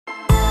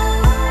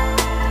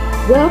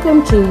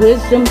Welcome to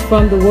Wisdom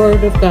from the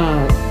Word of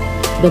God,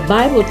 the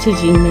Bible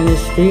teaching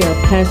ministry of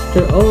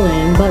Pastor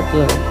Olan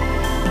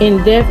Butler,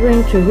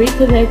 endeavoring to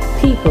reconnect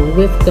people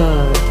with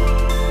God.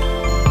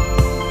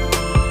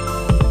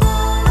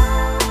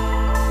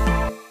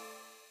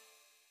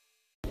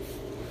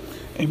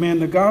 Amen.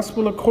 The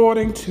Gospel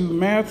according to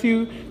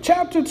Matthew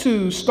chapter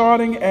 2,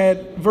 starting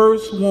at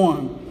verse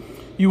 1,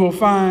 you will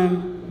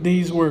find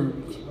these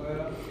words.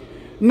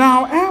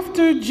 Now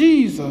after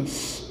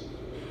Jesus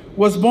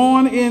was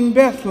born in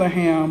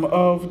Bethlehem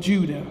of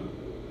Judah,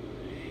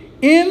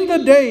 in the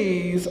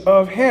days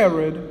of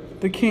Herod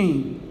the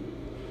king,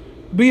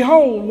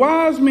 behold,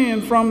 wise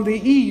men from the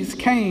east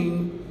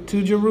came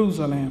to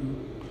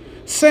Jerusalem,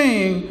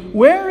 saying,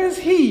 Where is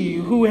he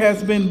who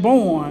has been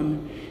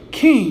born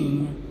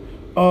King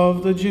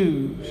of the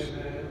Jews?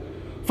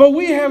 For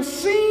we have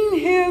seen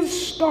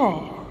his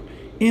star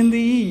in the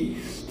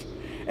east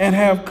and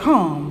have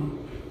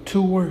come to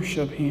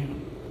worship him.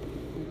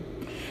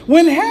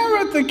 When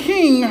Herod the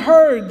king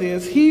heard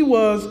this, he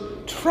was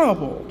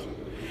troubled,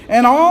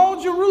 and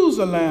all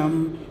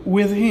Jerusalem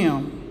with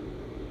him.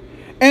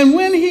 And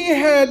when he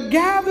had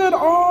gathered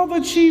all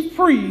the chief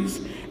priests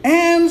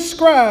and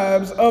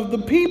scribes of the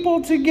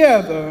people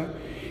together,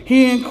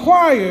 he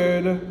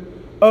inquired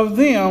of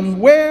them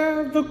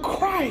where the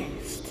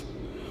Christ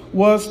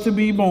was to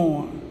be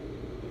born.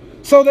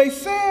 So they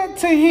said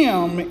to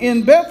him,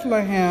 In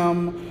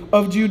Bethlehem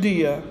of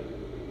Judea,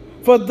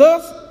 for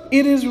thus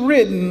it is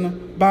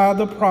written by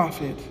the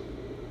prophet,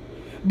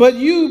 But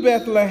you,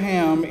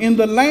 Bethlehem, in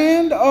the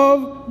land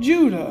of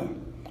Judah,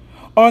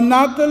 are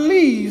not the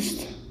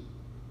least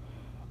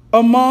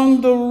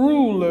among the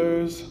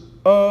rulers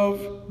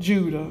of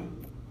Judah.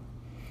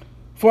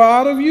 For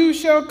out of you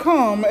shall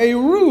come a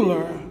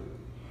ruler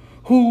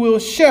who will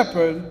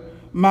shepherd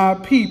my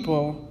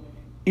people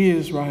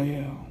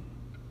Israel.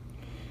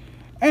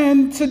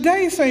 And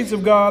today, saints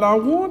of God, I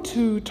want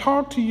to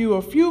talk to you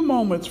a few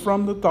moments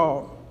from the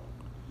thought,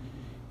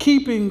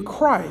 keeping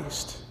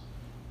Christ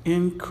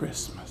in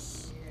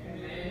Christmas.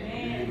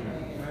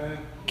 Amen.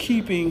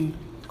 Keeping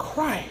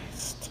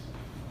Christ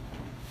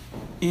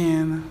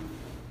in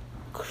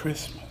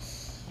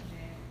Christmas.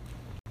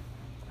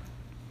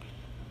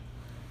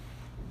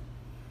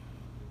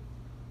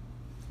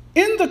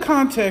 In the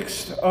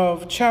context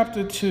of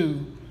chapter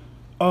 2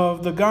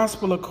 of the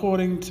Gospel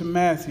according to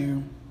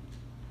Matthew,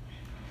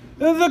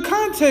 the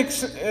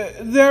context,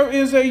 there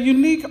is a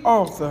unique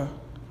author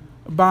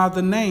by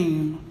the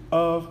name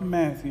of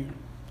Matthew.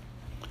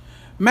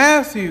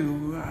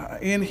 Matthew,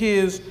 in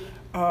his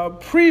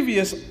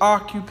previous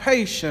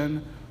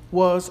occupation,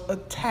 was a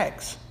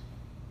tax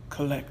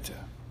collector.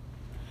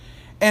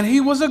 And he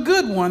was a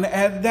good one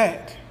at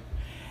that.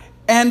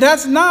 And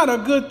that's not a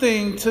good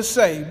thing to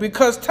say,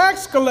 because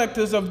tax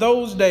collectors of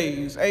those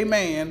days,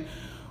 amen,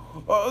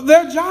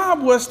 their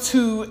job was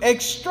to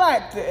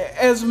extract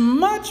as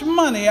much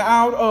money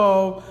out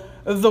of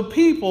the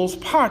people's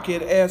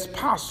pocket as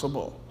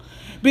possible.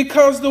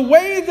 Because the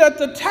way that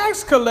the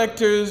tax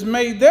collectors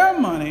made their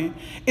money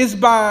is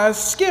by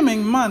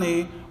skimming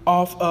money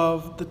off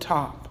of the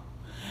top.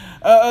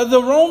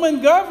 The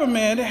Roman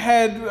government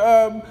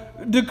had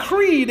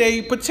decreed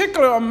a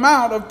particular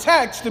amount of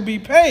tax to be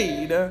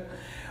paid,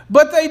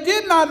 but they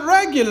did not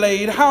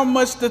regulate how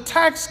much the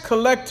tax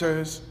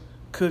collectors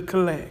could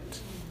collect.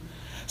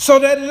 So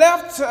that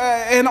left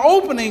an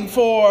opening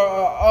for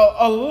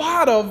a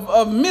lot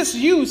of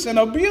misuse and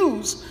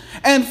abuse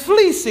and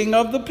fleecing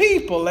of the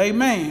people,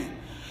 amen.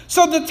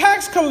 So the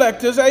tax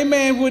collectors,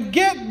 amen, would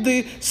get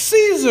the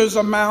Caesar's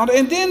amount,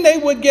 and then they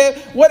would get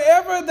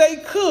whatever they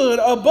could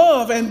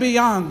above and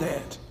beyond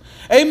that.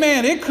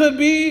 Amen. It could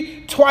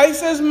be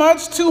twice as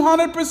much,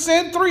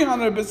 200%,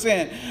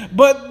 300%.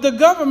 But the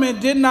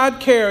government did not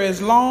care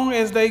as long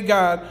as they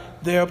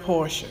got their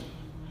portion.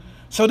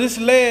 So this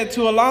led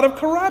to a lot of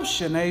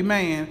corruption,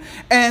 amen.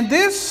 And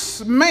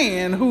this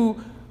man,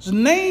 whose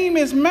name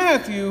is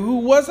Matthew, who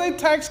was a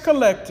tax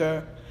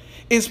collector,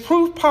 is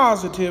proof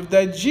positive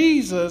that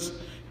Jesus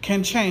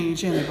can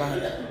change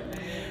anybody.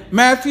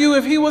 Matthew,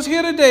 if he was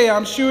here today,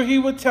 I'm sure he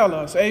would tell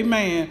us,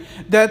 amen,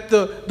 that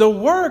the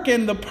work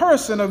and the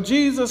person of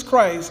Jesus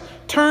Christ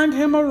turned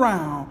him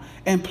around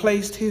and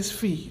placed his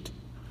feet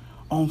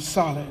on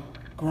solid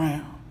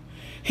ground.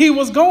 He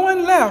was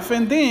going left,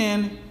 and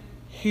then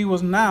he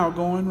was now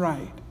going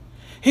right.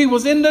 He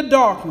was in the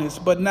darkness,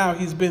 but now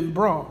he's been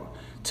brought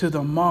to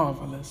the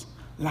marvelous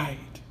light.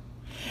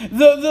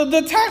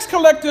 The tax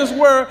collectors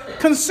were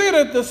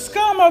considered the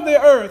scum of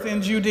the earth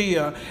in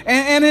Judea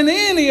and in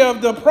any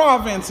of the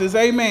provinces,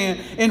 amen,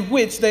 in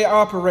which they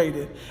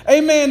operated.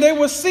 Amen. They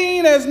were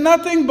seen as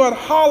nothing but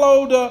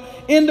hollowed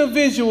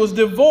individuals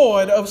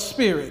devoid of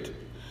spirit.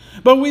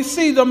 But we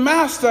see the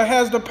master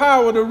has the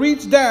power to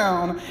reach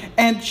down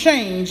and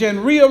change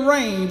and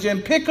rearrange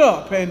and pick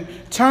up and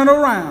turn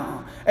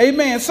around.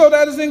 Amen. So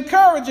that is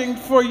encouraging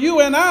for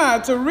you and I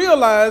to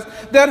realize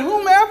that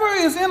whomever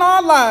is in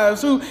our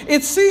lives who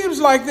it seems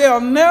like they'll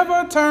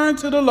never turn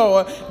to the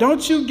Lord,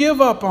 don't you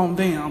give up on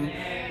them,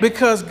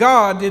 because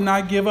God did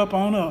not give up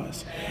on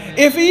us.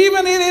 If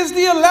even it is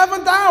the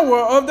 11th hour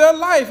of their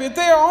life, if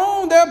they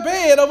are on their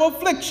bed of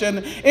affliction,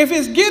 if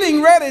it's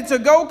getting ready to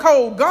go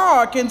cold,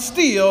 God can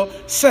still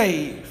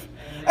save.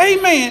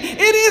 Amen.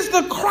 It is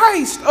the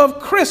Christ of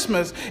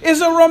Christmas.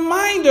 It's a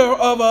reminder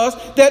of us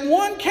that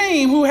one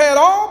came who had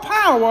all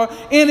power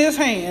in his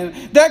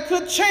hand that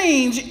could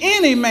change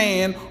any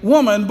man,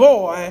 woman,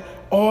 boy,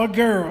 or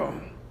girl.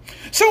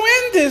 So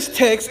in this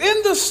text,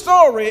 in the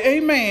story,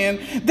 amen,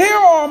 there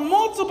are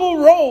multiple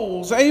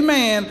roles,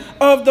 amen,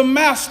 of the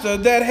master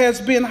that has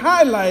been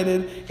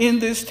highlighted in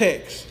this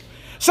text.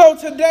 So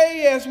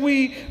today, as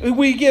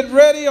we get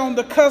ready on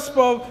the cusp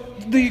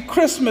of the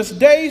Christmas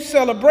Day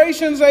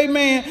celebrations,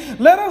 amen,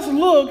 let us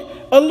look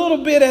a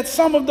little bit at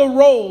some of the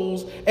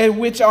roles at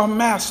which our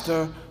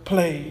master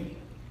played.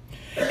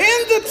 In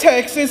the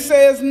text, it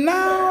says,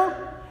 now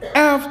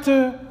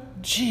after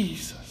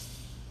Jesus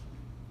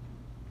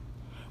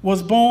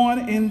was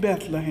born in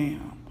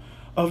Bethlehem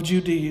of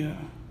Judea.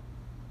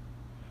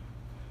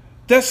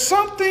 There's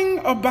something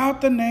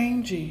about the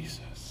name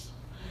Jesus.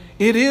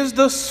 It is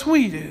the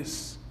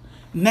sweetest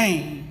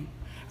name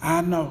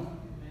I know.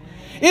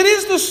 It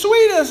is the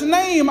sweetest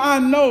name I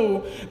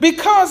know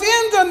because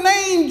in the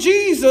name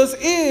Jesus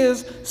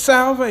is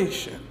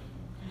salvation.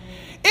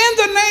 In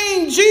the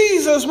name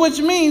Jesus,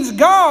 which means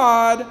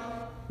God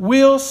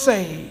will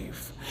save.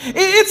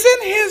 It's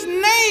in his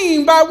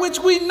name by which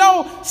we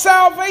know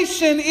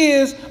salvation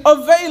is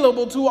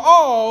available to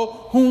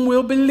all whom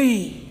will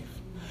believe.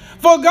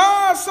 For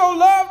God so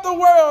loved the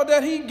world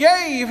that he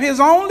gave his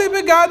only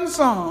begotten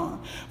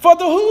Son, for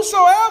the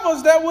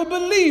whosoever that would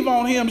believe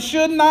on him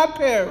should not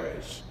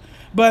perish,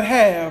 but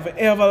have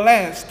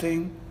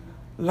everlasting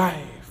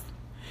life.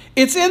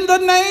 It's in the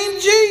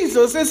name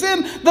Jesus, it's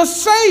in the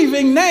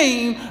saving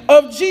name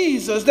of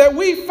Jesus that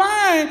we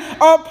find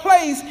our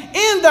place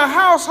in the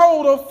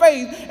household of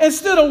faith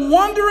instead of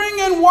wandering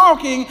and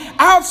walking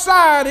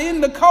outside in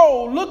the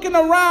cold, looking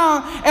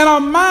around and our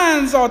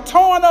minds are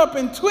torn up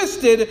and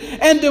twisted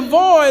and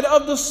devoid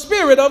of the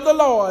Spirit of the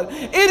Lord.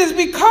 It is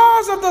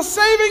because of the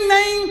saving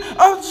name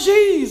of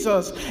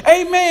Jesus,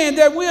 amen,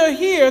 that we are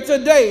here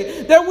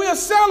today, that we are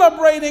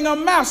celebrating a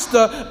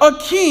master, a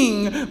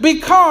king,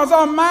 because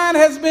our mind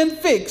has been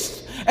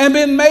fixed and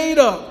been made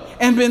up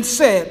and been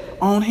set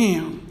on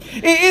him.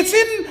 It's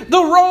in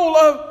the role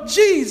of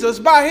Jesus.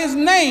 By his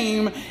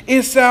name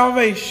is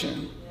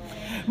salvation.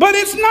 But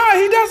it's not,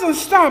 he doesn't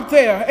stop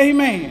there.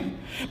 Amen.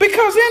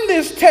 Because in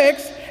this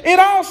text, it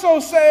also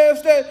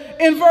says that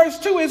in verse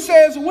 2, it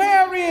says,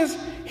 where is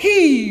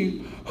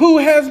he who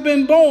has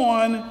been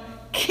born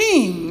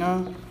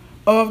King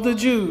of the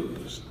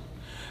Jews?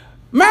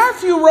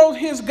 Matthew wrote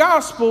his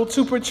gospel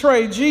to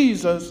portray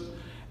Jesus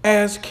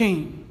as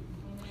king.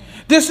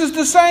 This is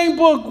the same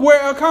book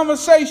where a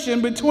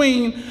conversation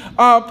between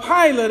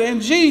Pilate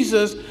and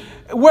Jesus,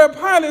 where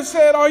Pilate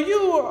said, are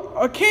you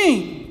a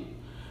king?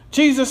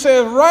 Jesus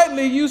said,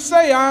 rightly you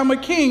say I am a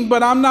king,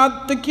 but I'm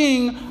not the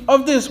king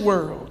of this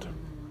world.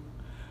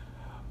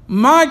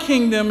 My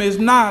kingdom is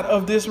not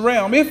of this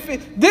realm. If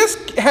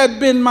this had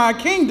been my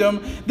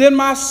kingdom, then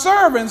my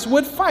servants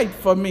would fight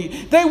for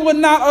me. They would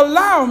not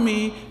allow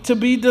me to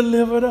be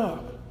delivered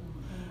up.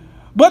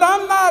 But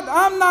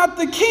I'm not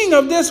the king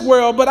of this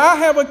world, but I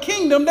have a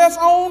kingdom that's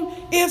on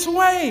its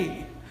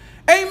way.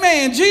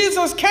 Amen.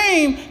 Jesus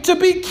came to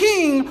be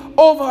king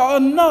over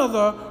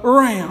another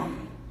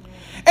realm.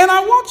 And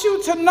I want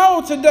you to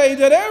know today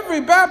that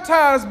every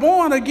baptized,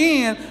 born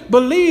again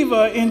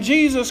believer in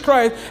Jesus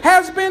Christ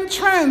has been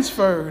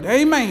transferred.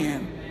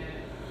 Amen.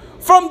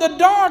 From the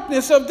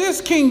darkness of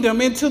this kingdom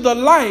into the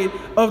light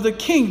of the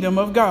kingdom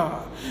of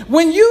God.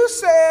 When you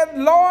said,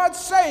 Lord,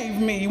 save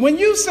me, when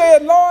you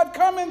said, Lord,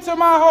 come into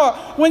my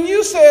heart, when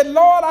you said,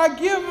 Lord, I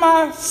give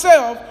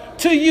myself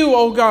to you,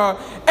 oh God,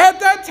 at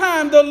that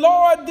time, the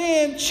Lord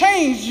then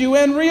changed you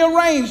and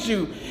rearranged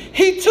you.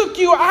 He took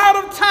you out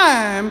of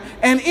time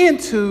and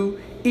into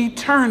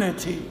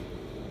eternity.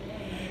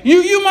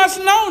 You must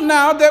know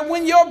now that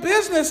when your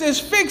business is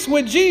fixed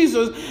with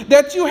Jesus,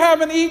 that you have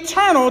an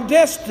eternal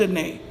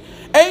destiny.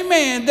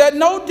 Amen. That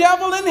no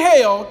devil in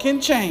hell can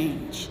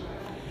change.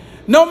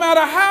 No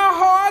matter how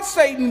hard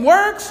Satan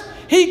works,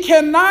 he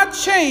cannot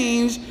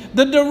change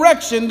the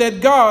direction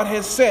that God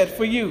has set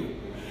for you.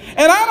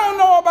 And I don't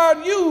know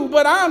about you,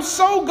 but I'm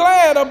so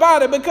glad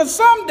about it because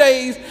some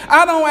days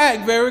I don't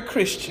act very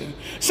Christian.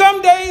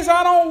 Some days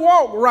I don't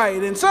walk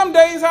right, and some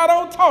days I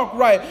don't talk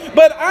right.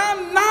 But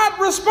I'm not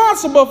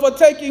responsible for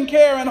taking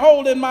care and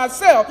holding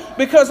myself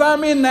because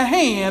I'm in the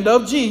hand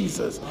of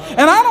Jesus.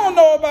 And I don't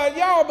know about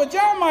y'all, but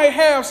y'all might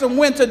have some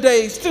winter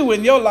days too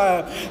in your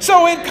life.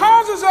 So it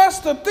causes us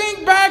to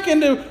think back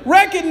and to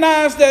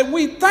recognize that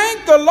we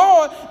thank the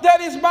Lord that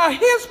it's by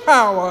his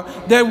power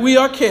that we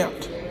are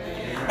kept.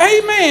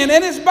 Amen.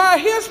 And it's by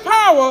his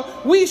power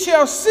we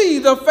shall see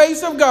the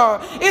face of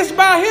God. It's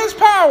by his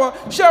power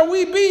shall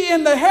we be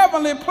in the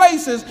heavenly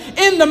places,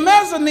 in the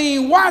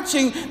mezzanine,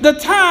 watching the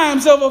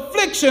times of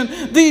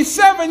affliction, these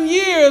 7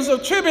 years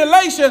of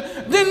tribulation.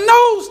 Then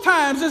those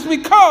times is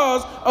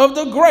because of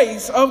the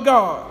grace of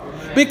God,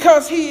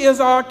 because he is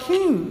our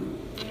King.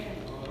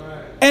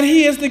 And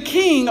he is the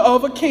king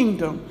of a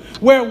kingdom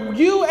where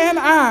you and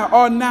I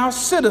are now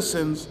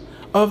citizens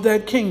of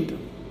that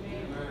kingdom.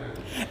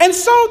 And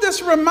so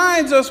this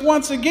reminds us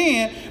once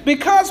again,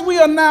 because we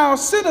are now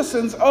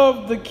citizens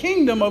of the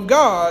kingdom of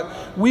God,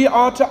 we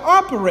ought to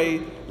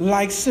operate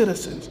like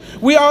citizens.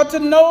 We ought to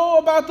know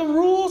about the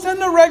rules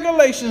and the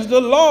regulations,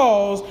 the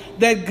laws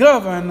that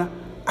govern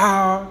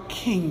our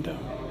kingdom.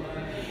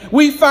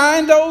 We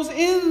find those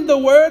in the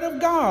Word of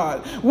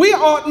God. We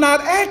ought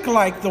not act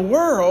like the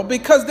world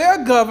because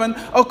they're governed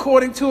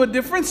according to a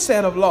different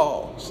set of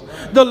laws,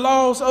 the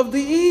laws of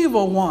the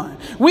evil one.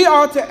 We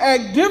ought to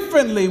act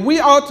differently. We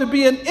ought to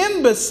be an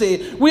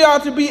embassy. We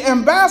ought to be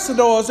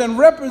ambassadors and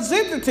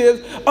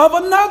representatives of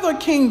another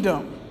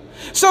kingdom,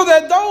 so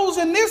that those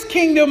in this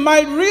kingdom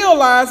might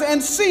realize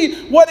and see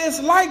what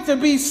it's like to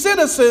be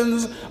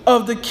citizens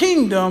of the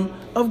kingdom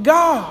of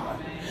God,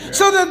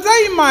 so that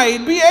they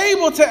might be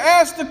able to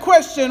ask the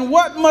question,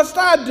 what must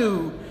I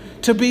do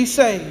to be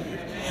saved?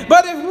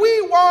 But if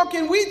we walk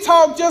and we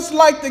talk just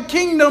like the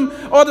kingdom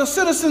or the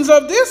citizens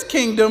of this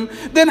kingdom,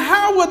 then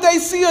how would they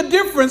see a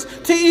difference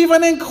to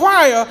even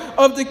inquire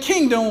of the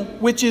kingdom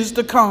which is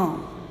to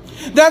come?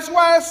 That's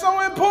why it's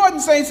so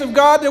important, saints of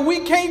God, that we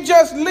can't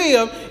just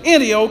live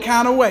any old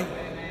kind of way.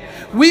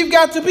 We've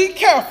got to be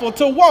careful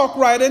to walk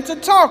right and to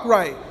talk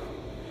right,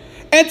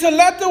 and to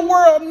let the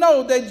world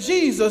know that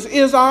Jesus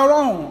is our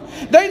own.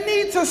 They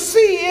need to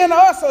see in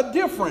us a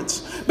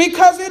difference,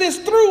 because it is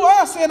through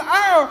us and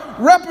our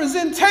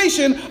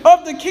representation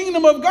of the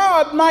kingdom of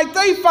God might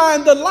they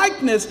find the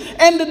likeness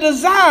and the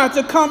desire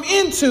to come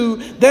into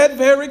that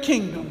very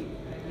kingdom.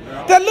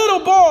 That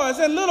little boys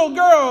and little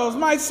girls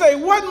might say,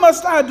 what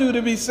must I do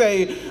to be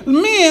saved?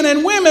 Men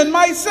and women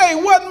might say,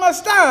 what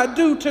must I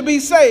do to be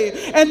saved?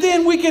 And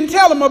then we can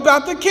tell them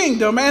about the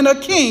kingdom and a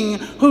king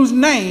whose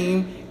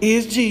name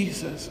is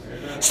Jesus.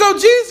 So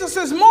Jesus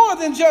is more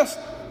than just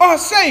our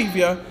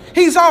Savior.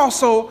 He's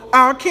also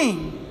our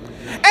King.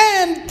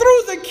 And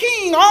through the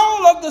King,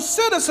 all of the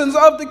citizens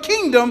of the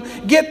kingdom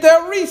get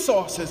their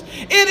resources.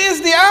 It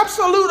is the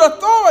absolute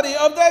authority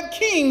of that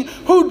King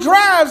who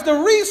drives the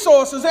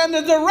resources and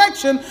the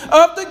direction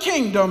of the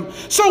kingdom.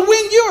 So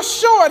when you're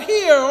short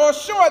here or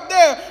short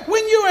there,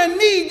 when you're in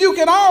need, you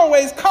can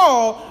always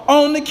call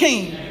on the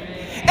King.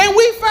 And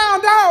we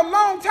found out a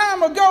long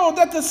time ago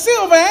that the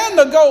silver and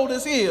the gold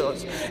is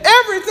his.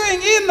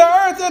 Everything in the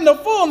earth and the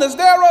fullness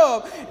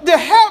thereof. The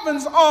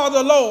heavens are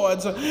the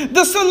Lord's.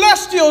 The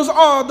celestials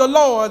are the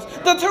Lord's.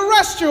 The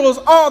terrestrials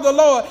are the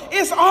Lord.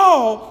 It's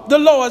all the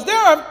Lord's. There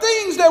are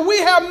things that we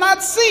have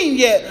not seen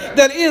yet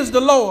that is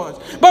the Lord's.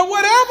 But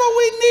whatever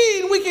we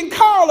need, we can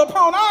call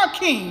upon our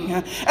King.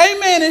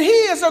 Amen. And he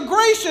is a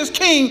gracious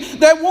King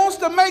that wants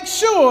to make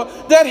sure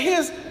that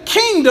his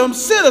kingdom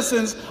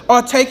citizens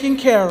are taken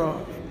care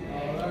of.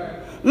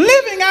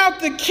 Living out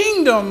the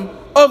kingdom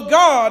of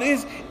God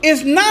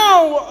is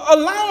now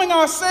allowing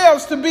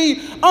ourselves to be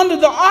under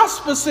the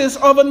auspices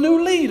of a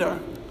new leader.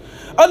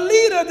 A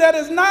leader that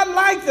is not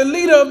like the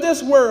leader of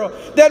this world,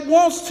 that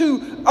wants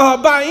to,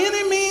 by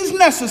any means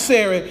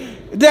necessary,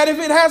 that if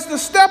it has to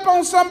step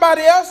on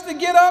somebody else to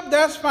get up,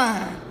 that's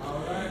fine.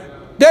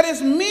 That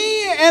it's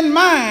me and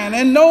mine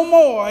and no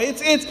more.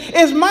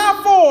 It's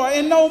my for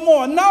and no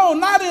more. No,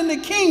 not in the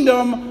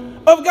kingdom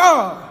of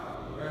God.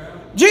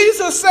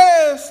 Jesus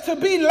says to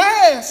be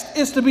last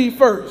is to be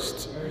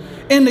first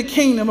in the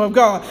kingdom of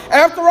God.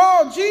 After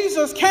all,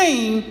 Jesus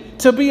came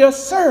to be a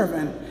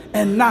servant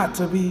and not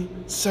to be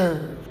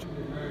served.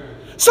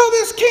 So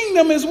this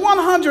kingdom is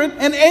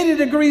 180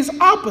 degrees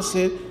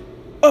opposite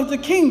of the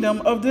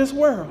kingdom of this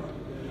world.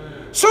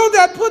 So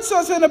that puts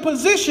us in a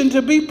position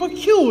to be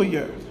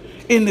peculiar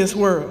in this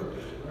world.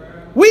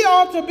 We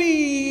ought to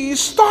be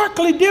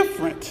starkly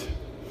different.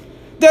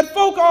 That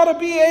folk ought to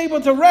be able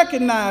to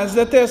recognize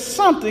that there's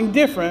something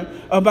different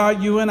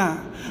about you and I.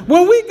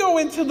 When we go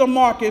into the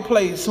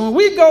marketplace, when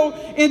we go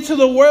into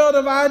the world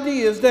of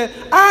ideas, that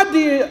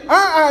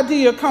our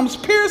idea comes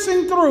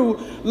piercing through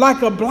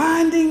like a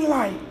blinding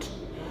light,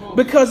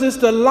 because it's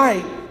the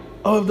light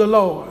of the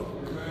Lord.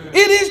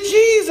 It is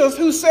Jesus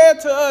who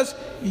said to us,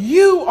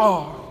 you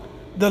are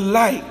the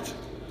light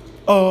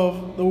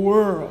of the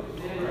world.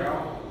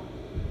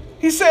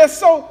 He says,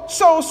 so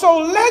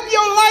let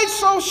your light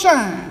so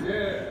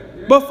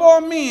shine before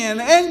men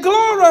and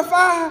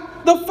glorify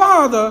the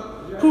Father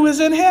who is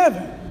in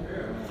heaven.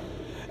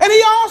 And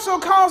he also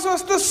calls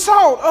us the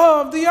salt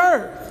of the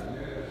earth.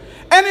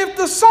 And if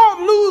the salt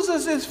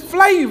loses its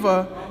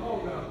flavor,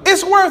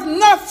 it's worth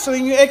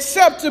nothing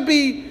except to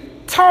be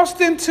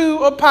tossed into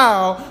a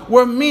pile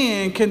where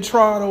men can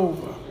trot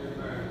over.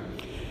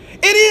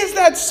 It is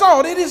that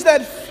salt, it is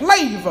that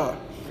flavor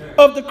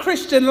of the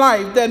Christian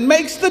life that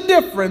makes the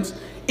difference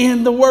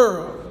in the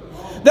world.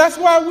 That's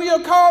why we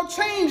are called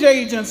change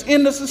agents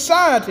in the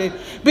society,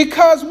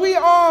 because we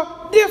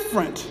are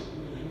different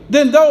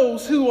than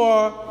those who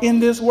are in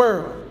this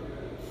world.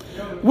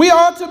 We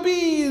ought to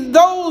be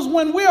those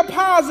when we're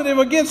positive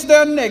against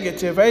their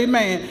negative.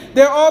 Amen.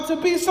 There ought to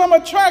be some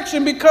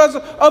attraction because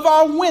of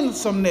our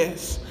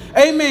winsomeness.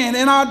 Amen.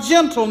 And our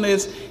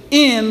gentleness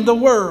in the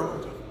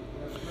world.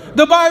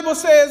 The Bible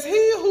says,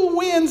 he who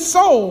wins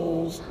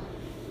souls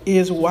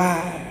is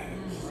wise.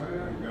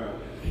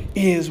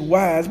 Is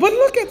wise. But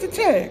look at the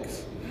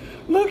text.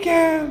 Look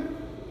at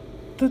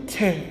the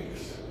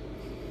text.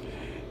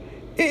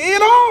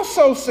 It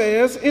also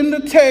says in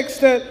the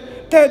text that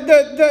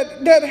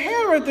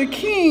Herod the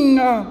king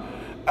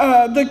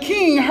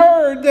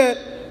heard that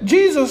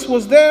Jesus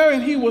was there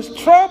and he was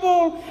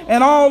troubled,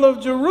 and all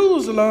of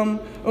Jerusalem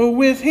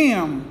with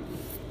him.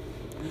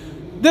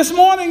 This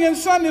morning in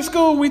Sunday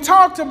school, we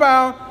talked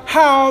about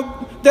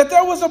how that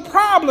there was a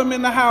problem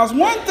in the house.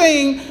 One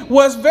thing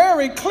was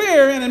very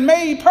clear, and it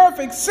made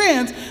perfect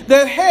sense,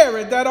 that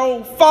Herod, that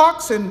old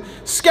fox and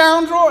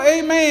scoundrel,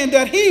 amen,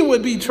 that he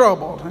would be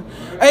troubled.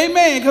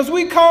 Amen, because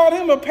we called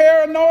him a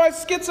paranoid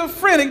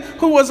schizophrenic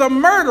who was a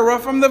murderer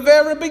from the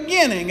very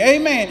beginning.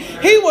 Amen.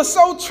 He was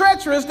so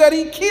treacherous that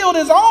he killed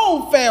his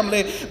own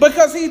family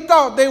because he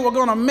thought they were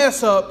going to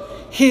mess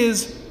up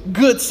his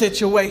good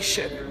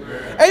situation.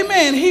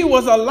 Amen. He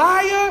was a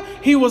liar.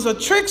 He was a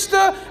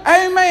trickster.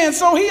 Amen.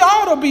 So he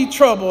ought to be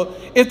troubled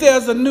if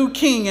there's a new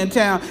king in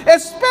town,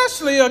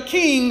 especially a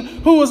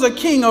king who was a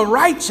king of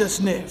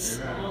righteousness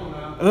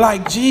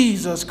like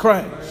Jesus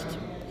Christ.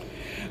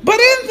 But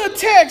in the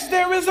text,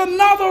 there is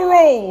another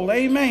role.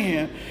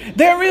 Amen.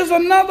 There is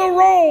another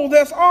role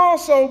that's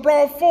also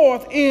brought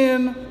forth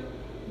in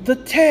the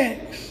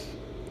text.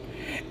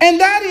 And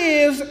that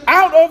is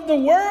out of the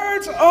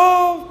words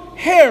of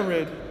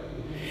Herod.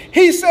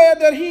 He said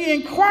that he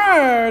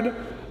inquired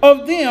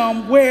of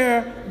them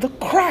where the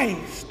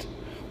Christ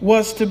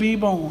was to be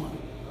born.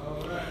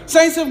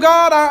 Saints of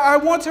God, I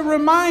want to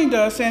remind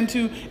us and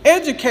to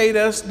educate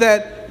us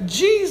that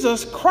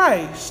Jesus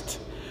Christ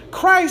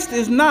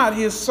is not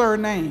his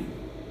surname.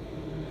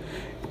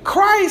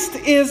 Christ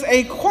is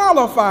a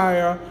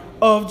qualifier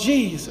of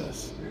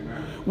Jesus.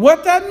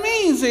 What that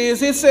means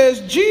is it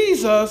says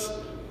Jesus,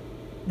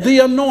 the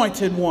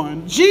anointed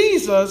one.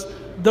 Jesus,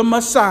 the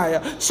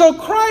Messiah. So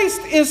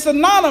Christ is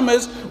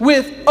synonymous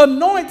with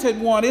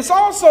anointed one. It's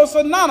also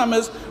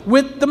synonymous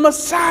with the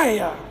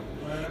Messiah.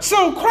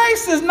 So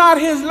Christ is not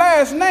his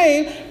last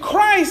name.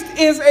 Christ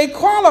is a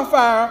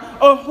qualifier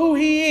of who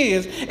he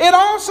is. It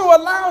also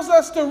allows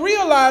us to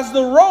realize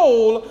the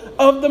role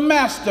of the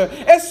master,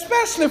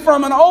 especially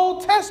from an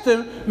Old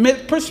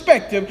Testament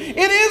perspective. It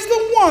is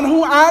the one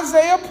who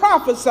Isaiah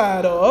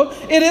prophesied of.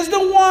 It is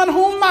the one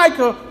who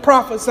Micah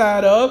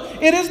prophesied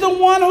of. It is the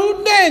one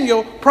who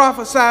Daniel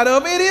prophesied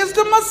of. It is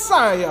the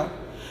Messiah,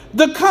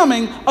 the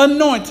coming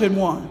anointed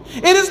one.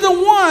 It is the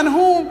one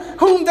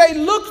whom they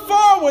looked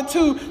forward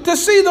to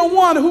see, the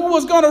one who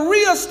was going to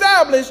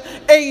reestablish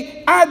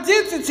an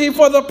identity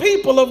for the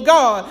people of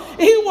God.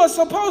 He was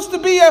supposed to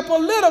be a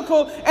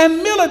political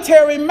and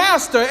military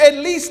master, at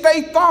least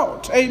they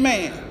thought.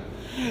 Amen.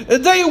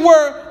 They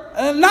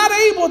were not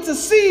able to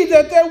see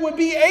that there would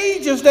be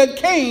ages that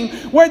came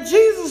where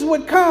Jesus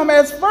would come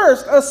as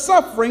first a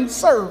suffering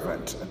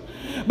servant.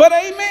 But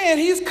amen,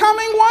 he's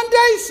coming one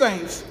day,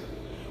 saints,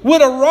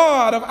 with a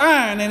rod of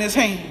iron in his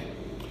hand.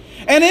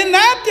 And in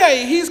that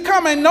day, he's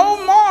coming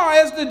no more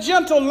as the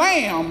gentle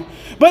lamb,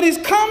 but he's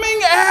coming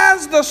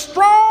as the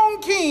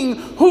strong king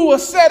who will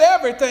set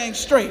everything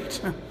straight.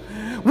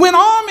 When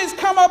armies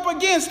come up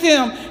against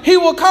him, he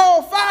will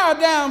call fire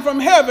down from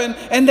heaven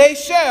and they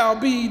shall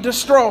be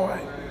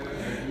destroyed.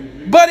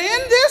 But in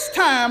this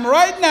time,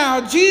 right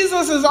now,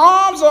 Jesus'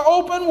 arms are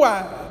open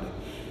wide.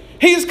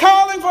 He's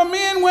calling for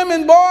men,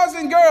 women, boys,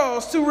 and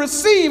girls to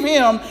receive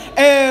him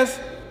as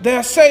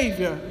their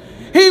Savior.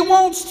 He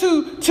wants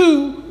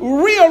to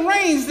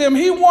rearrange them.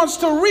 He wants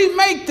to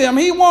remake them.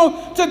 He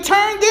wants to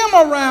turn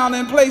them around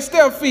and place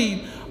their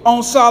feet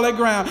on solid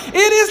ground. It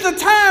is the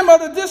time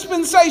of the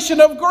dispensation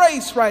of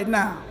grace right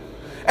now.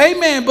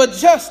 Amen. But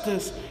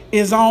justice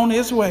is on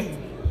its way.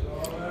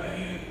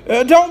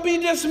 Don't be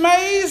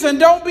dismayed and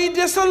don't be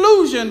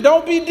disillusioned.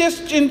 Don't be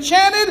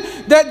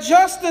disenchanted that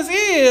justice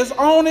is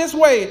on its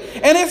way.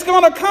 And it's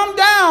going to come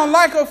down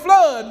like a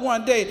flood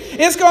one day.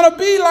 It's going to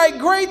be like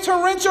great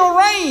torrential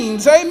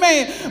rains.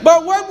 Amen.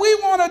 But what we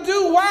want to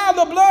do while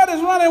the blood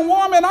is running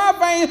warm in our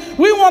veins,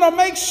 we want to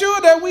make sure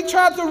that we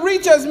try to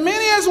reach as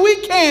many as we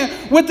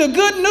can with the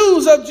good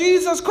news of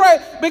Jesus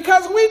Christ,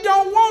 because we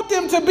don't want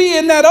them to be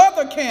in that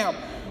other camp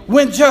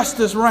when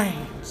justice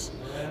reigns.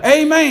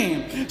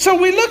 Amen. So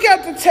we look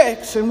at the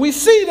text and we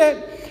see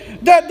that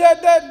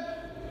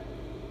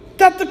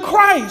the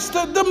Christ,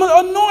 the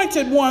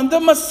anointed one, the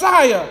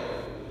Messiah,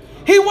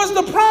 he was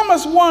the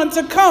promised one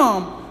to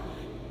come.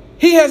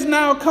 He has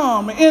now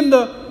come in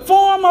the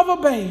form of a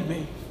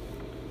baby,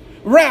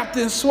 wrapped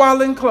in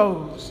swaddling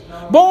clothes,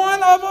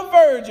 born of a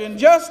virgin,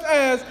 just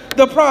as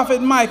the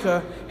prophet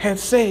Micah had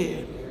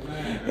said.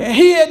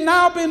 He had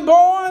now been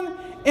born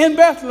in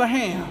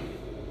Bethlehem.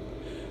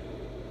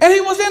 And he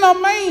was in a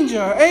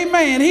manger.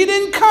 Amen. He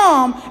didn't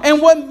come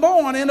and wasn't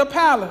born in a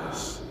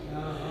palace.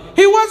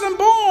 He wasn't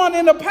born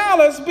in a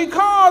palace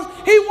because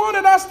he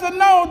wanted us to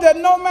know that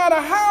no matter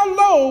how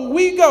low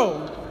we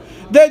go,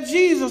 that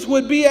Jesus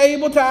would be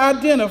able to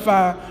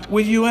identify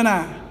with you and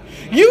I.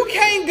 You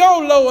can't go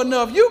low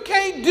enough. You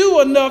can't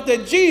do enough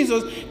that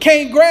Jesus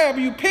can't grab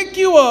you, pick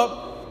you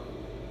up,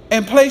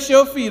 and place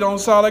your feet on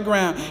solid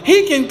ground.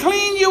 He can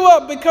clean you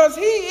up because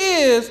he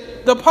is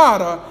the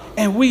potter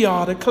and we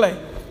are the clay.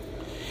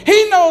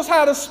 He knows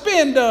how to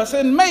spin us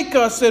and make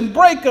us and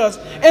break us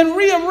and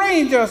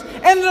rearrange us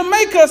and to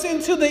make us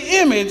into the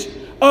image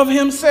of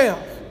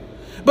himself.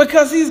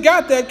 Because he's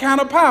got that kind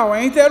of power.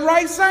 Ain't that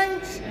right,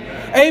 saints?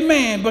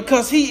 Amen.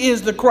 Because he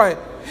is the Christ.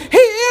 He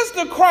is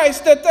the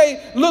Christ that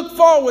they look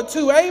forward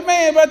to.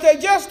 Amen. But they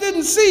just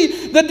didn't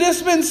see the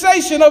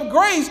dispensation of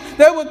grace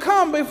that would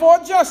come before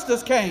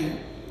justice came.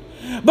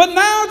 But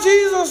now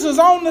Jesus is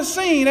on the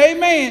scene.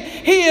 Amen.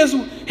 He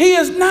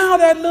is now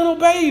that little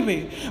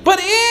baby. But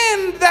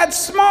in that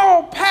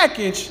small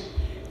package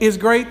is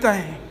great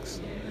things.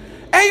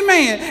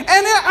 Amen. And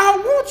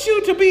I want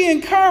you to be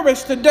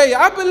encouraged today.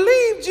 I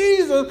believe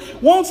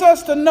Jesus wants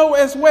us to know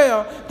as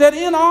well that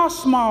in our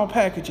small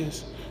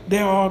packages,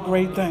 there are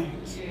great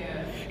things.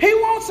 He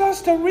wants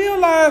us to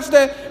realize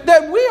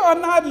that we are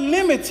not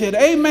limited,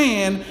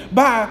 amen,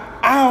 by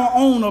our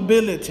own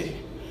ability.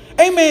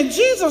 Amen.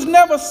 Jesus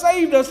never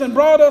saved us and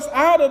brought us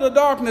out of the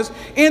darkness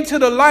into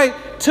the light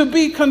to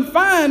be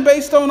confined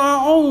based on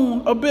our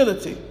own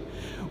ability.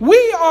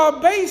 We are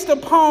based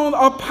upon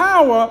a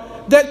power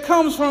that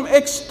comes from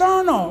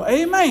external,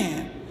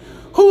 amen,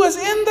 who is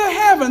in the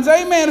heavens,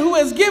 amen, who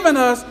has given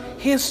us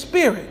his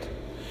spirit.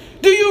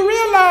 Do you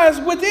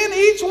realize within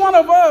each one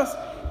of us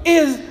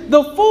is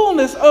the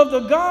fullness of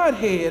the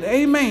Godhead,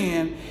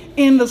 amen,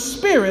 in the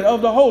spirit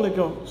of the Holy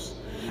Ghost?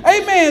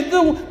 Amen.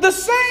 The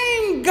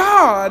same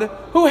God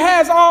who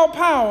has all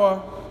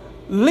power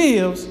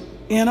lives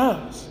in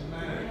us.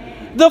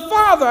 The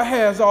Father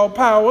has all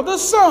power, the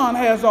Son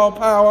has all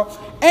power,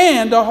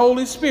 and the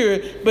Holy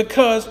Spirit,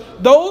 because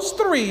those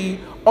three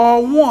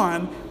are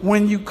one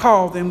when you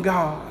call them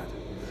God.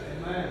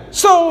 Amen.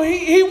 So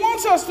he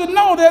wants us to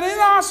know that in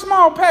our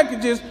small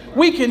packages,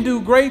 we can do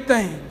great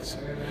things.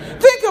 Amen.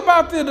 Think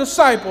about the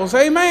disciples,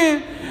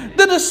 amen.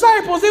 The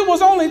disciples, it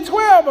was only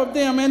 12 of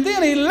them, and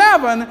then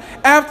 11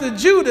 after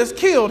Judas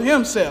killed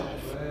himself.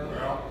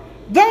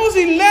 Those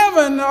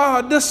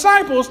 11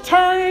 disciples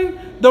turned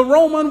the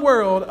Roman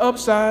world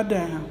upside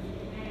down.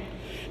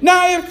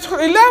 Now, if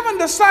 11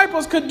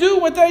 disciples could do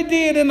what they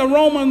did in the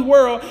Roman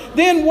world,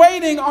 then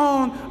waiting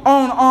on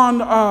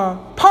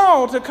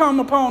Paul to come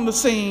upon the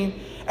scene,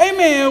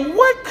 amen,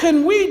 what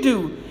can we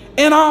do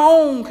in our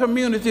own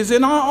communities,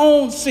 in our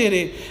own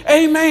city?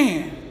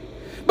 Amen.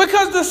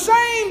 Because the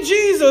same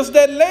Jesus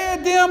that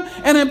led them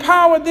and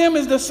empowered them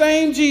is the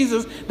same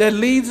Jesus that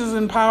leads us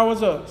and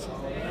empowers us.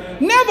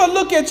 Never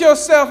look at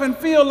yourself and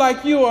feel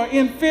like you are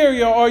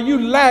inferior or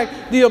you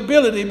lack the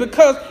ability,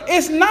 because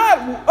it's not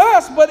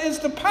us, but it's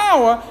the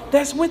power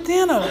that's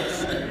within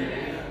us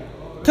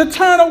to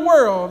turn a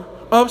world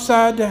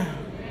upside down.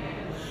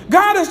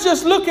 God is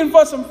just looking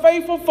for some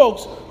faithful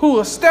folks who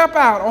will step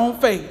out on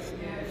faith,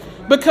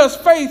 because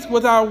faith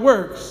without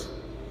works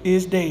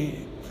is dead.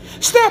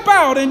 Step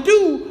out and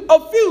do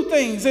a few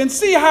things and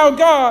see how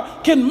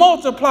God can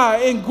multiply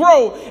and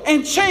grow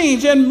and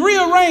change and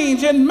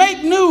rearrange and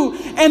make new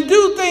and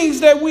do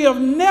things that we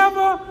have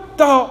never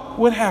thought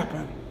would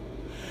happen.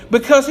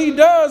 Because he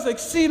does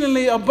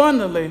exceedingly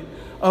abundantly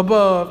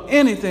above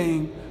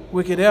anything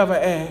we could ever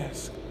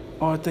ask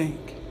or think.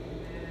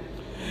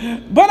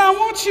 But I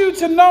want you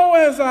to know,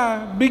 as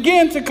I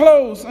begin to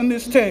close on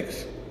this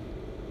text,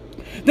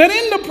 that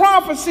in the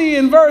prophecy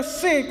in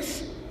verse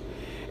 6,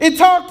 it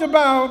talked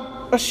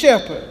about a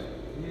shepherd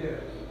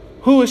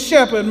who would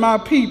shepherd my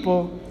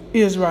people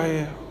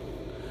Israel.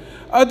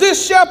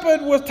 This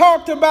shepherd was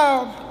talked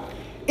about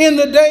in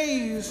the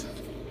days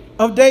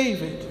of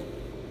David.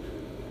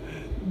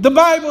 The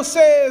Bible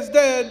says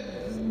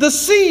that the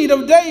seed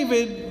of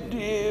David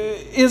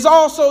is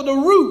also the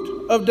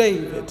root of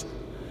David.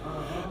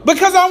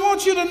 Because I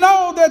want you to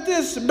know that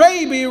this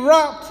baby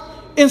wrapped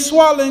in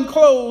swaddling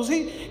clothes,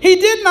 he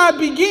did not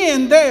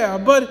begin there,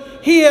 but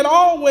he had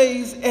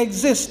always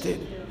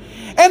existed.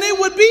 And it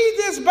would be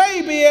this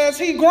baby, as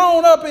he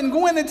grown up and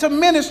went into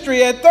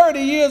ministry at 30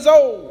 years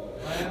old,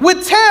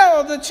 would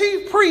tell the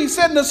chief priests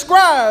and the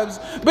scribes,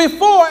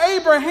 before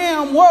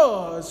Abraham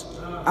was,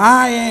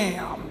 I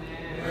am.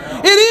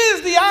 It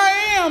is the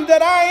I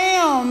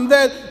am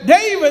that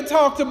David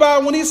talked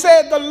about when he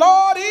said, the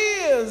Lord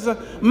is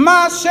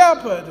my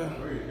shepherd,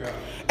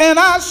 and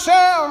I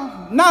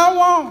shall not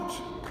want.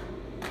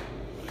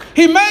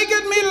 He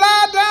maketh me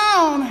lie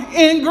down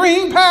in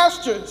green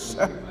pastures,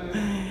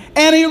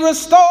 and he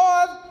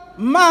restored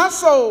my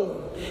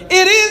soul.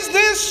 It is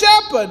this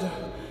shepherd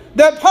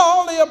that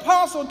Paul the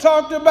apostle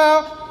talked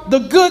about, the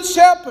good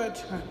shepherd,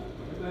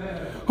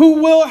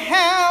 who will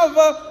have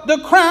the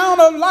crown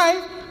of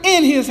life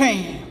in his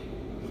hand.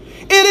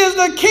 It is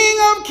the King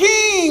of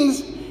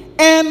kings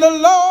and the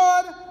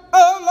Lord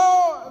of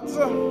lords.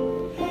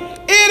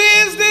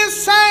 It is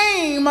this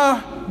same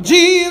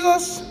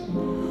Jesus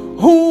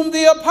whom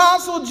the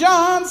apostle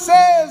John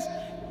says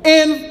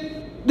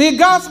in the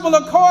gospel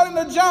according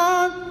to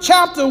John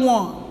chapter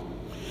 1.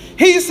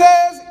 He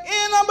says,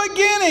 in the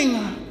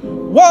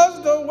beginning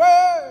was the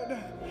Word,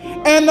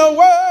 and the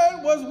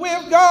Word was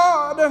with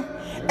God,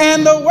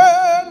 and the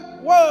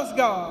Word was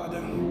God.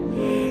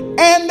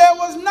 And there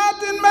was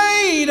nothing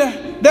made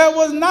that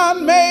was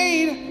not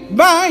made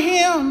by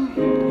him.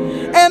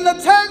 And the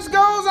text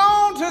goes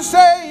on to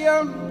say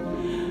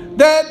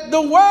that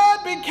the Word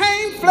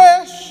became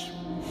flesh,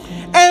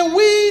 and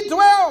we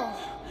dwelt,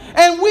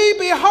 and we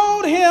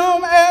behold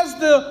him as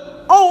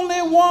the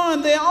only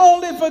one, the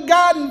only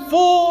forgotten,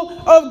 full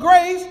of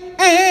grace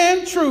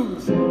and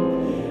truth.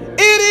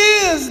 It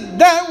is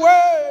that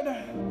Word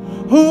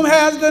whom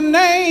has the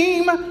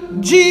name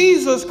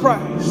Jesus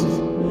Christ.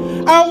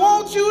 I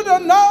want you to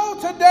know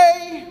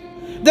today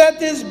that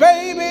this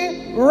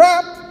baby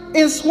wrapped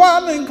in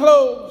swaddling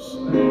clothes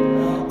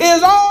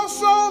is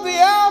also the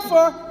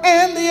Alpha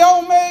and the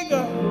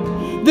Omega,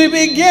 the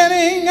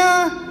beginning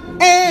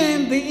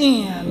and the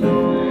end.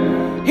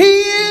 He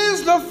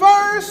is the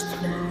first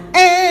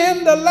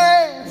and the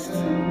last.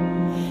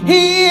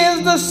 He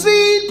is the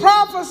seed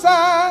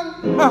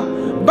prophesied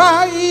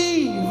by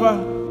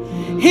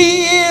Eve.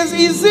 He is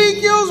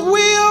Ezekiel's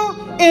wheel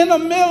in the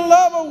middle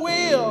of a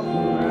wheel.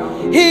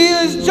 He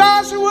is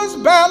Joshua's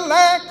battle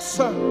axe.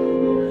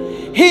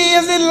 He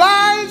is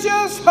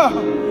Elijah's,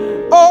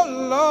 oh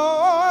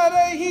Lord,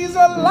 he's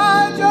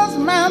Elijah's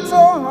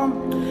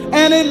mantle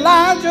and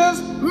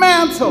Elijah's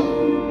mantle.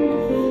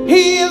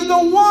 He is the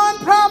one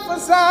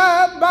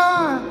prophesied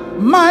by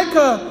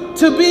Micah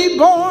to be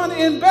born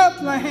in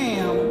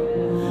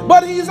Bethlehem.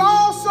 But he's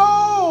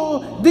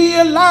also the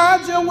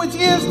Elijah which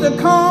is to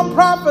come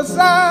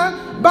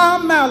prophesied by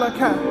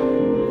Malachi.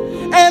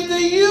 And to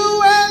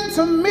you and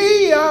to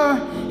me,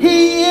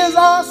 he is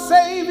our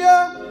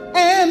Savior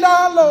and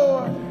our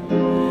Lord.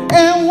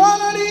 And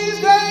one of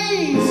these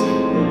days,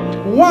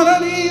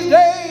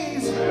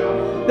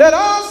 that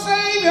our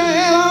Savior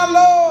and our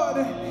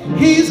Lord,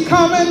 he's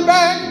coming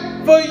back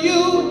for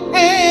you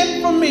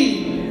and for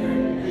me.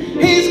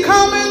 He's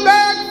coming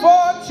back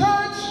for a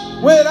church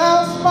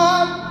without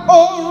spot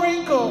or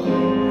wrinkle.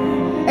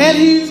 And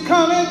he's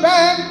coming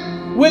back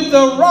with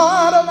the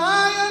rod of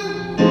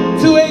iron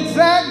to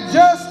exact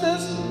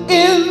justice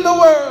in the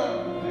world.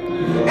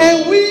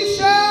 And we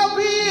shall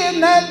be in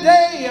that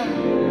day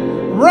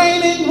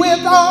reigning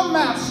with our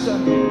Master.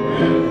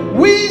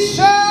 We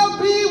shall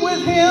be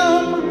with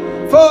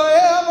him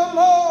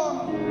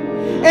forevermore.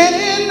 And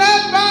in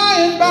that by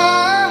and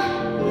by,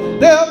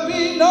 there'll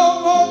be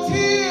no more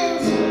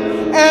tears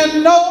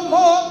and no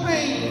more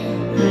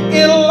pain.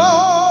 It'll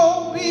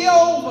all be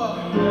over.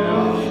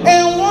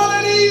 And one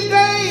of these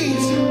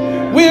days,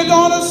 we're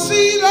going to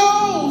see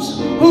those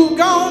who've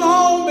gone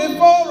on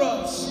before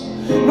us.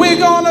 We're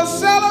going to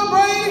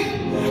celebrate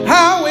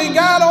how we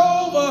got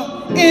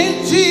over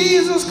in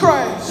Jesus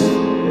Christ.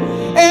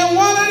 And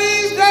one of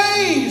these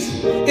days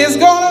is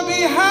going to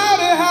be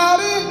howdy,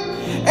 howdy,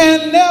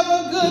 and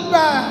never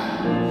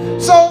goodbye.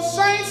 So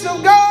saints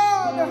of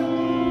God,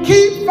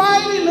 keep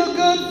fighting the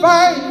good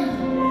fight.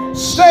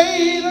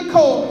 Stay the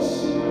course.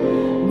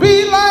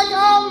 Be like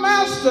our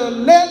Master.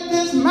 Let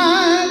this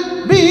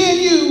mind be in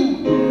you,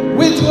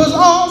 which was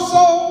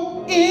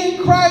also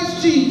in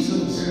Christ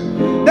Jesus.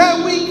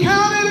 That we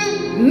counted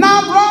it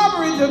not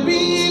robbery to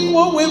be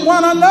equal with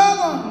one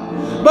another,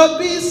 but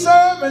be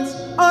servants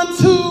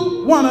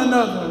unto one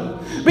another.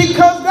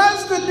 Because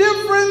that's the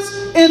difference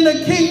in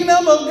the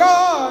kingdom of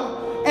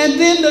God and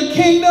in the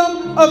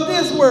kingdom of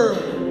this world.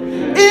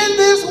 In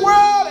this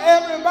world,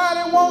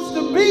 everybody wants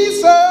to be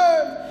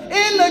served.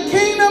 In the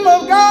kingdom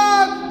of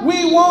God,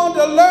 we want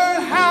to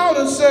learn how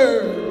to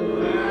serve.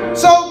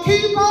 So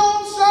keep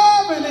on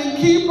serving and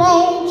keep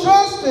on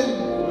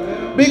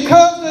trusting,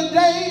 because the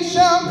day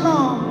shall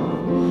come.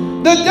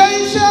 The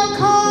day shall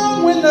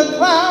come when the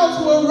clouds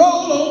will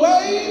roll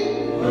away.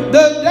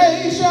 The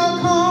day shall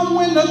come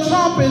when the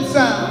trumpet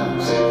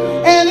sounds.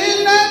 And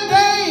in that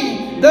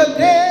day, the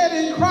dead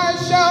in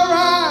Christ shall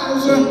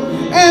rise,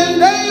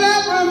 and they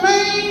that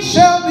remain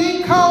shall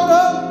be caught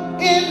up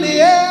in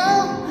the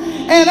air.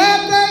 And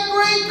at that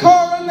great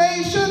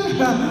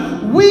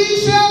coronation, we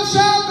shall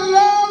shout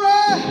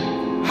glory,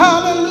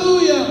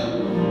 hallelujah.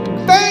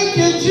 Thank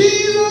you,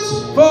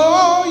 Jesus, for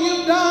all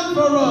you've done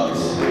for us.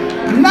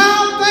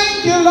 Now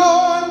thank you,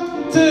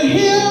 Lord, to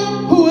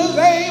him who is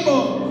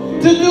able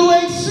to do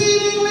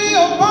exceedingly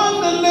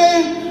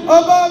abundantly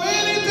above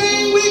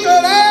anything we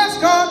could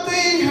ask or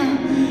think.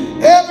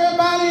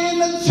 Everybody in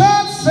the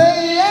church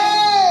say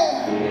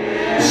yeah.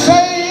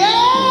 Say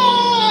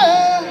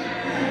yeah.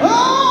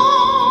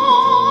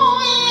 Oh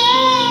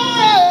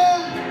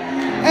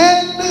yeah.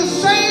 And the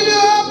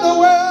Savior of the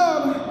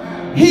world,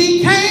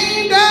 he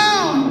came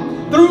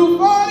down through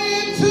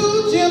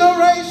 42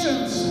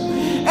 generations,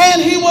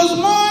 and he was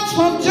marched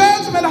from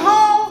judgment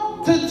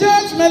hall to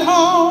judgment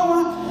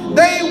hall.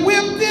 They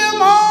whipped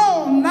him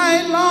all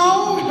night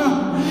long,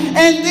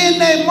 and then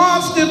they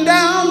marched him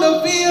down the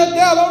Via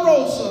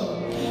Dolorosa,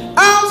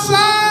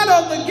 outside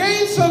of the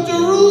gates of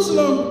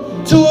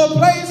Jerusalem, to a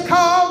place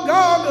called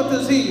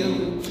Golgotha's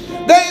Hill.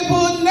 They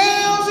put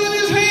nails in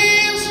his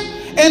hands,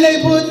 and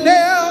they put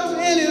nails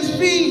in his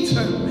feet,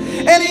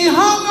 and he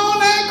hung on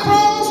that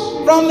cross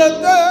from the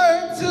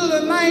 3rd to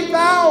the 9th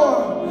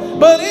hour.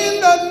 But in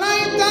the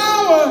 9th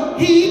hour,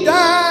 he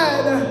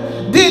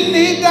died. Didn't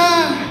he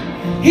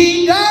die?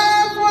 He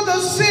died for the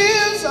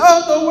sins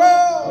of the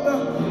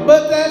world.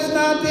 But that's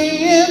not the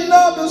end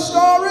of the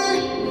story.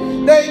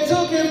 They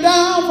took him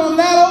down from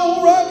that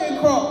old rugged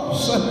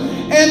cross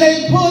and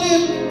they put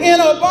him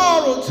in a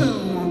borrowed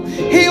tomb.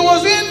 He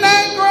was in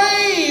that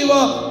grave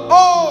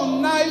all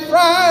night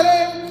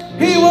Friday.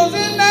 He was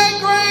in that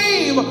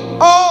grave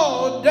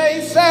all day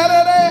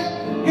Saturday.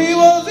 He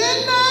was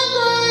in that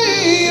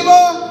grave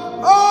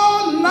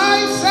all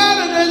night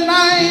Saturday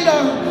night.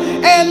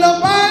 And the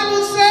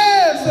Bible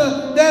says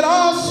that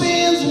our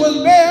sins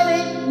were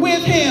buried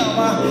with him.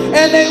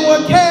 And they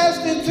were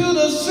cast into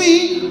the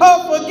sea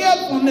of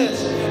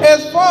forgetfulness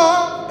as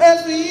far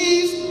as the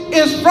east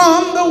is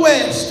from the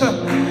west.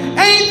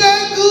 Ain't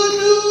that good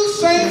news,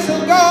 saints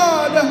of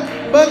God?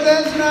 But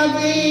that's not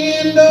the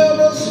end of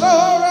the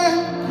story.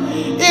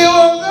 It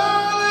was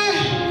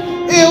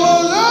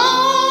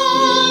only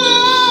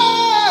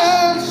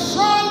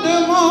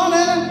Sunday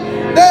morning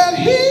that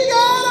he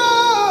got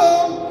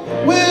up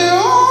with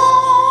all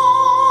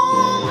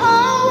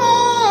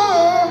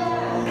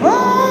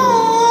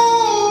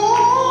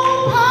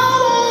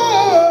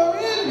power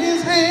in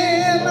his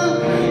hand.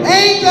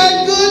 Ain't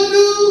that good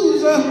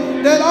news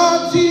that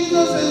our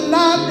Jesus is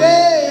not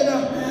dead,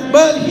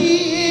 but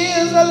he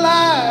is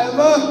alive?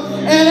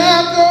 And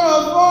after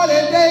a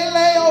 40-day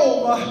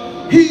layover,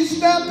 he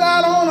stepped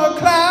out on a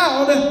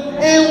cloud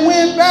and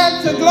went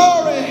back to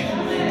glory.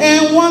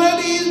 And one of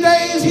these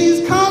days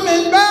he's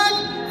coming back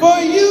for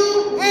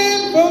you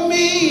and for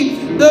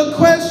me. The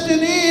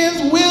question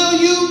is, will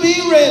you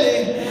be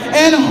ready?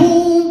 And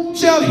whom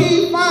shall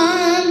he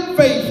find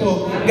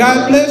faithful?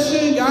 God bless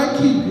you. God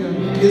keep you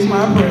is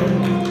my prayer.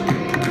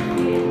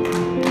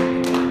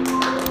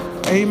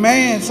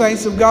 Amen,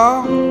 saints of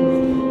God.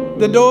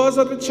 The doors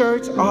of the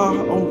church are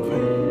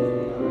open.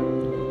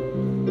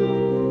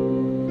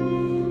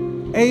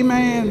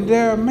 Amen.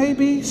 There may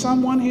be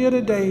someone here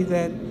today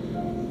that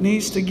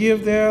needs to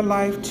give their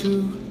life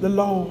to the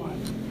Lord.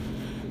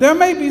 There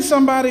may be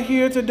somebody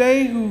here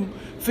today who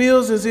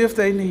feels as if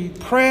they need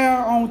prayer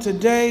on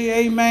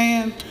today.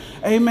 Amen.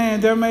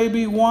 Amen. There may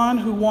be one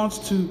who wants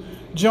to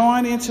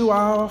join into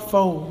our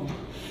fold.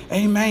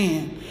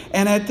 Amen.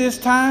 And at this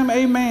time,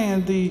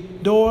 amen, the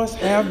doors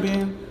have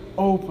been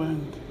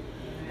opened.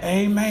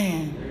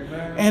 Amen.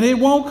 And it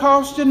won't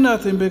cost you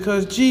nothing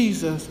because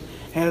Jesus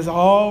has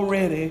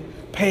already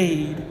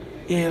paid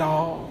it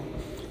all.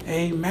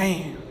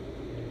 Amen.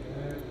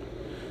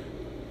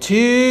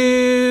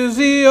 'Tis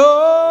the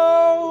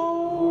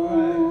old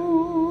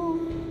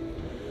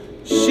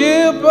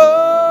ship of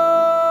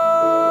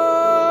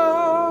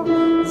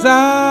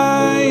Zion.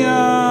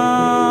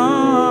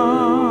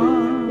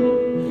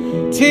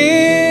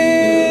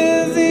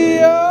 'Tis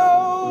the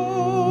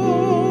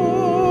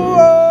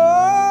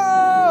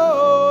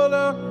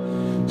old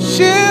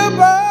ship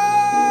of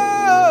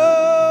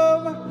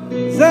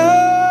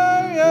Zion.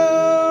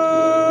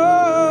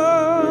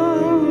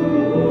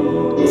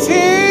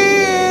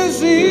 'Tis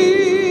the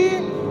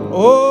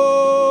old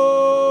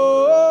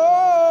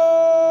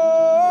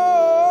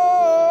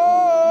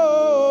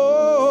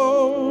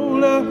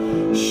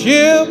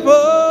ship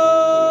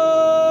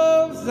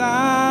of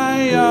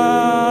Zion.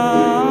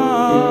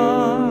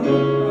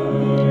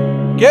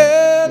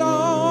 Get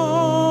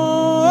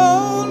on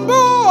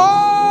board.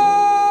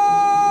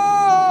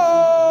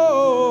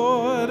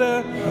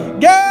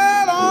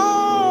 Get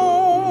on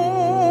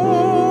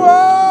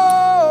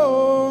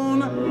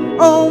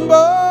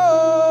board.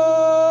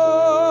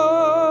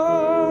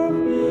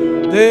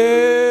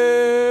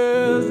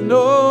 There's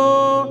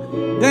no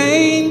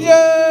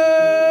danger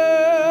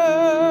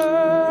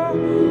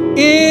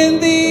in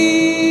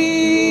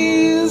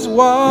these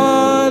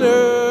waters.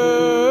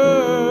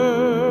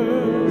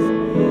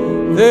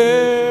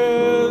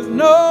 There's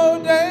no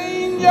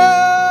danger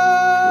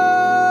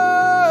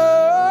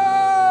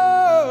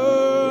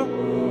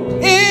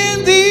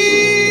in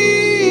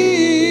these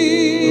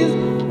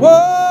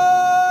waters.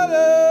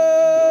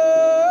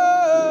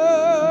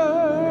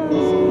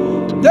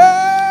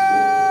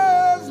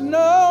 There's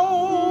no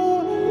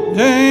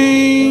danger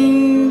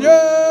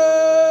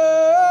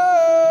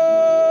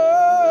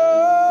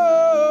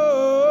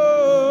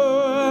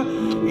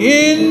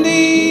in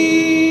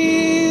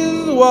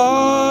these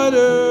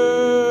waters.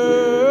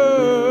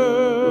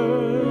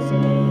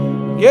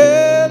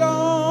 Get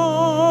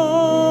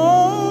on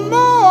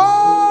board.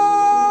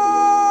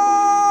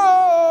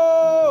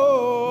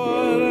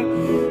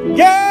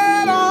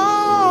 Get on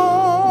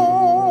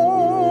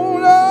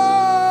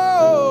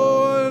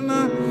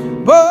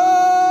board.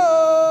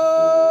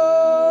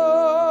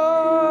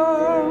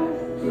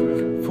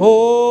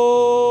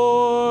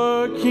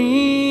 For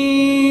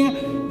King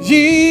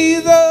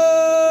Jesus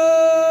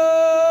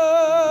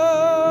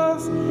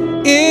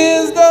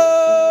is the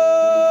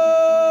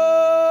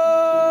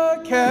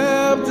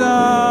captain.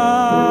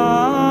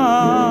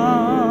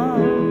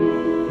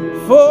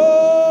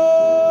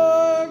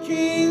 For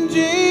King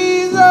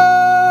Jesus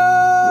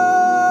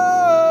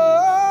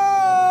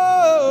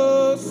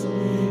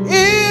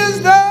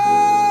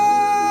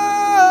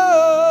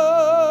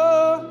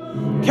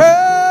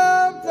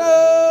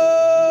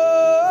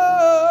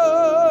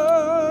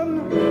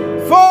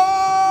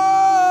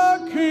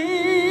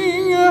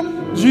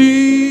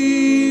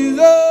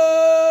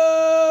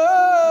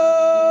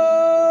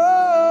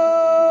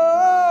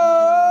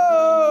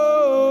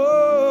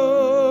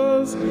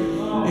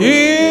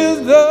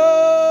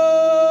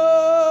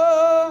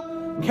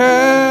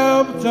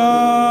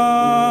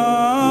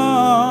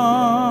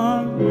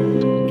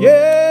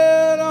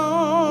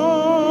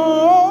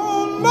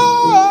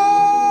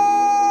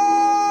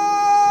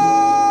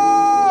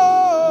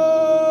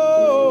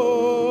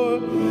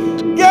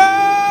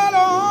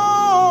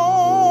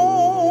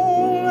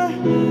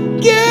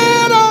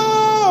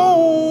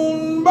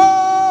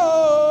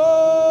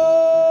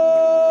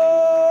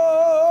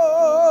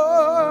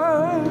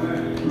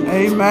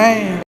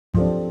Amen.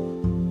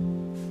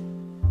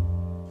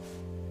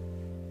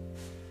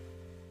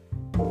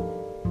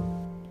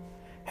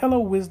 Hello,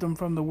 Wisdom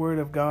from the Word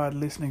of God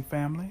listening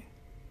family.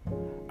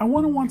 I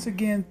want to once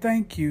again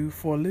thank you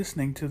for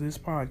listening to this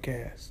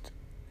podcast.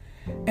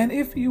 And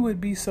if you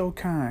would be so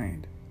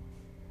kind,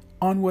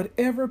 on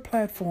whatever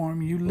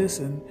platform you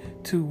listen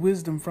to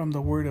Wisdom from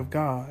the Word of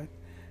God,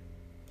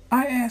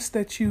 I ask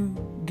that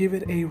you give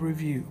it a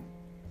review.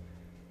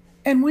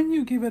 And when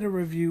you give it a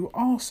review,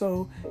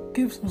 also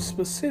give some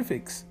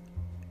specifics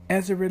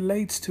as it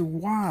relates to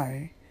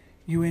why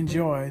you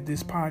enjoy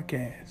this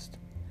podcast.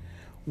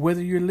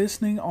 Whether you're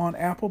listening on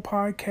Apple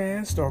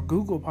Podcast or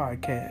Google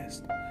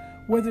Podcast,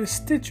 whether it's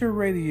Stitcher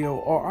Radio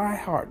or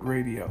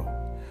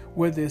iHeartRadio,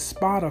 whether it's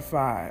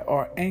Spotify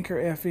or Anchor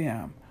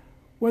FM,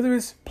 whether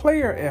it's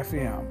Player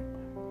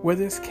FM,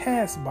 whether it's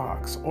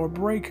Castbox or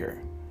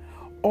Breaker,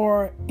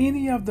 or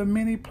any of the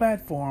many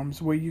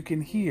platforms where you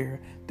can hear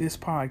this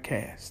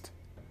podcast.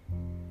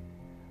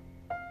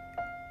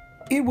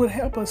 It would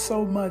help us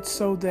so much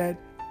so that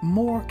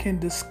more can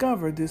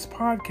discover this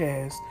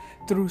podcast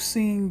through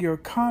seeing your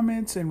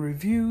comments and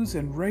reviews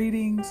and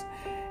ratings,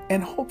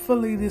 and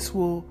hopefully this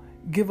will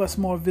give us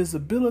more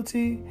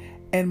visibility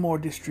and more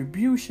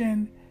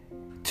distribution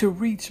to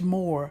reach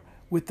more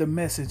with the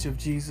message of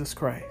Jesus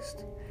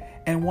Christ.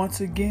 And once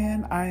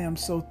again, I am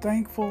so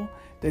thankful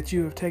that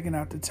you have taken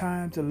out the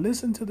time to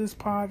listen to this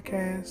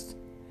podcast,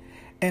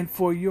 and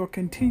for your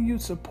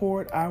continued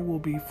support, I will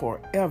be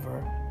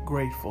forever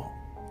grateful.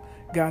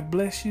 God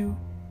bless you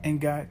and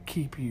God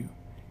keep you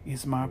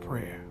is my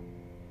prayer.